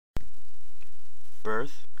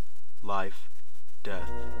Birth, life,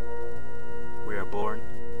 death. We are born,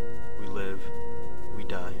 we live, we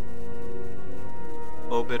die.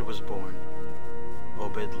 Obed was born,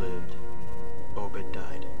 Obed lived, Obed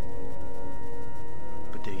died.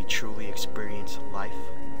 But did he truly experience life,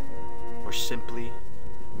 or simply,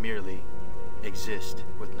 merely exist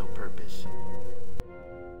with no purpose?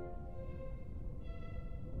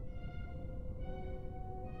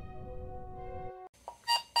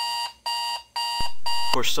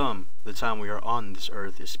 For some, the time we are on this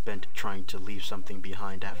earth is spent trying to leave something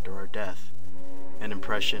behind after our death. An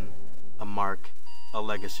impression, a mark, a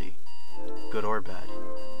legacy, good or bad.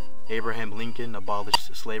 Abraham Lincoln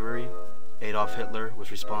abolished slavery. Adolf Hitler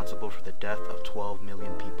was responsible for the death of 12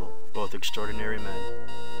 million people. Both extraordinary men,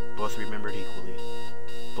 both remembered equally,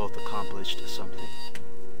 both accomplished something.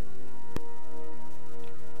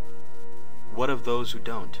 What of those who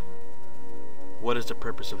don't? What is the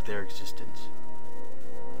purpose of their existence?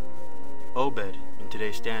 Obed, in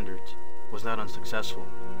today's standards, was not unsuccessful.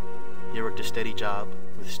 He worked a steady job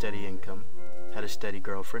with steady income, had a steady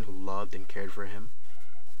girlfriend who loved and cared for him.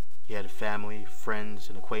 He had family, friends,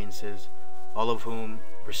 and acquaintances, all of whom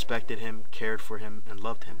respected him, cared for him, and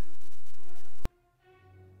loved him.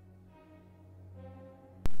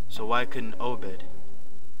 So why couldn't Obed,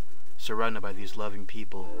 surrounded by these loving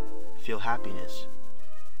people, feel happiness?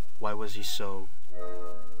 Why was he so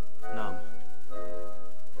numb?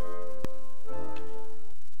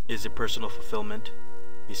 Is it personal fulfillment?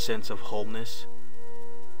 A sense of wholeness?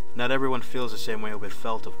 Not everyone feels the same way Obed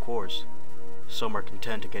felt, of course. Some are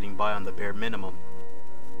content getting by on the bare minimum.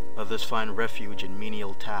 Others find refuge in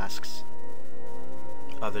menial tasks.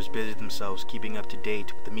 Others busy themselves keeping up to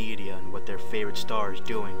date with the media and what their favorite star is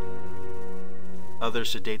doing. Others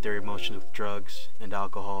sedate their emotions with drugs and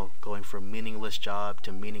alcohol, going from meaningless job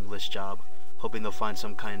to meaningless job, hoping they'll find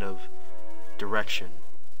some kind of direction.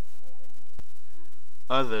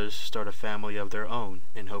 Others start a family of their own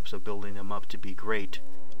in hopes of building them up to be great,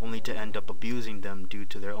 only to end up abusing them due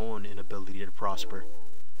to their own inability to prosper.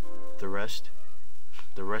 The rest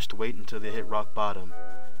wait until they hit rock bottom,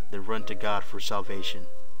 then run to God for salvation.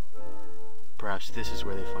 Perhaps this is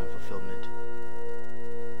where they find fulfillment.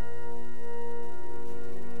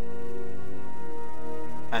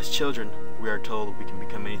 As children, we are told we can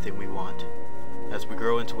become anything we want. As we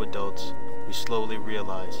grow into adults, we slowly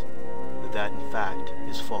realize that in fact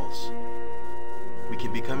is false. We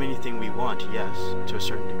can become anything we want, yes, to a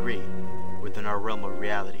certain degree, within our realm of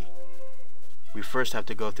reality. We first have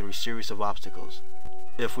to go through a series of obstacles.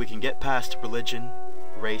 If we can get past religion,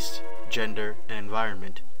 race, gender, and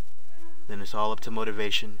environment, then it's all up to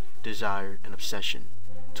motivation, desire, and obsession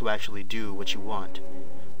to actually do what you want.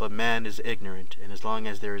 But man is ignorant, and as long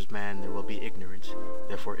as there is man, there will be ignorance.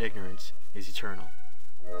 Therefore, ignorance is eternal.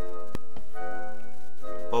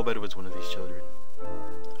 Obed was one of these children.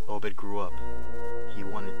 Obed grew up. He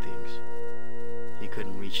wanted things. He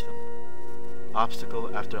couldn't reach them.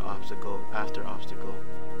 Obstacle after obstacle after obstacle,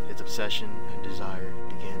 his obsession and desire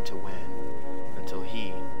began to wane, until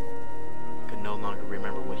he could no longer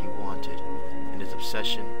remember what he wanted, and his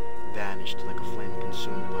obsession vanished like a flame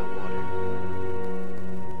consumed by water.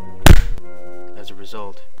 As a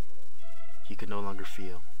result, he could no longer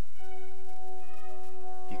feel.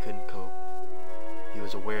 He couldn't cope. He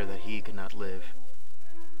was aware that he could not live.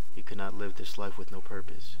 He could not live this life with no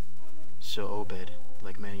purpose. So Obed,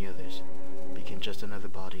 like many others, became just another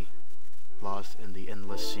body, lost in the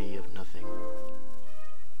endless sea of nothing.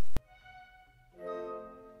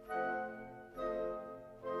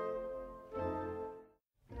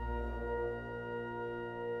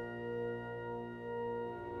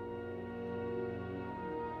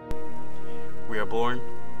 We are born,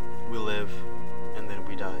 we live, and then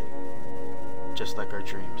we die, just like our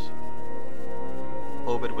dreams.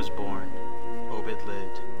 Obed was born, Obed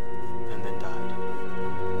lived, and then died.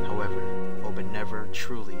 However, Obed never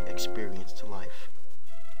truly experienced life.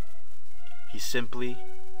 He simply,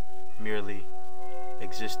 merely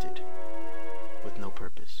existed with no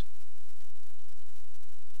purpose.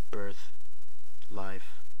 Birth,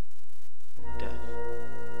 life, death.